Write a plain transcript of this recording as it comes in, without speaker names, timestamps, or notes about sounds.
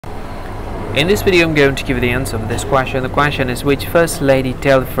In this video, I'm going to give you the answer of this question. The question is, which First Lady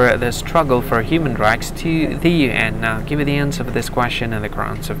telegraphed the struggle for human rights to the UN? Now, give you the answer for this question, and the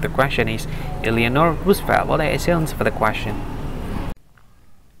correct answer of the question is Eleanor Roosevelt. What is the answer for the question?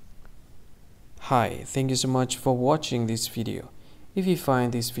 Hi, thank you so much for watching this video. If you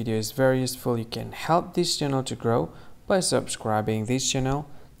find this video is very useful, you can help this channel to grow by subscribing this channel.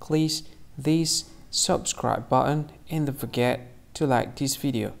 Please this subscribe button and don't forget to like this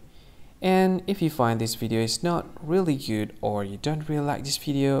video. And if you find this video is not really good, or you don't really like this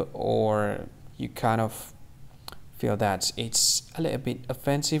video, or you kind of feel that it's a little bit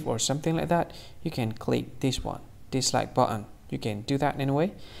offensive or something like that, you can click this one, dislike button. You can do that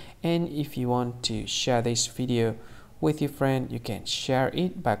anyway. And if you want to share this video with your friend, you can share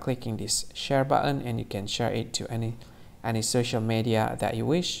it by clicking this share button, and you can share it to any social media that you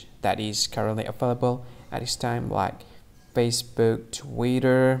wish that is currently available at this time, like Facebook,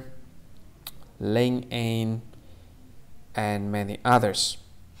 Twitter, LinkedIn, and many others,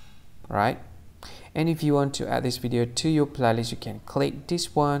 right? And if you want to add this video to your playlist, you can click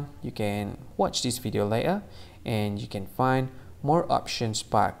this one. You can watch this video later, and you can find more options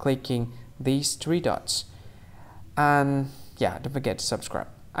by clicking these three dots. And yeah, don't forget to subscribe.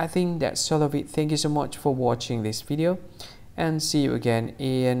 I think that's all of it. Thank you so much for watching this video, and see you again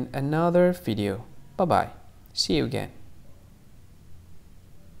in another video. Bye bye. See you again.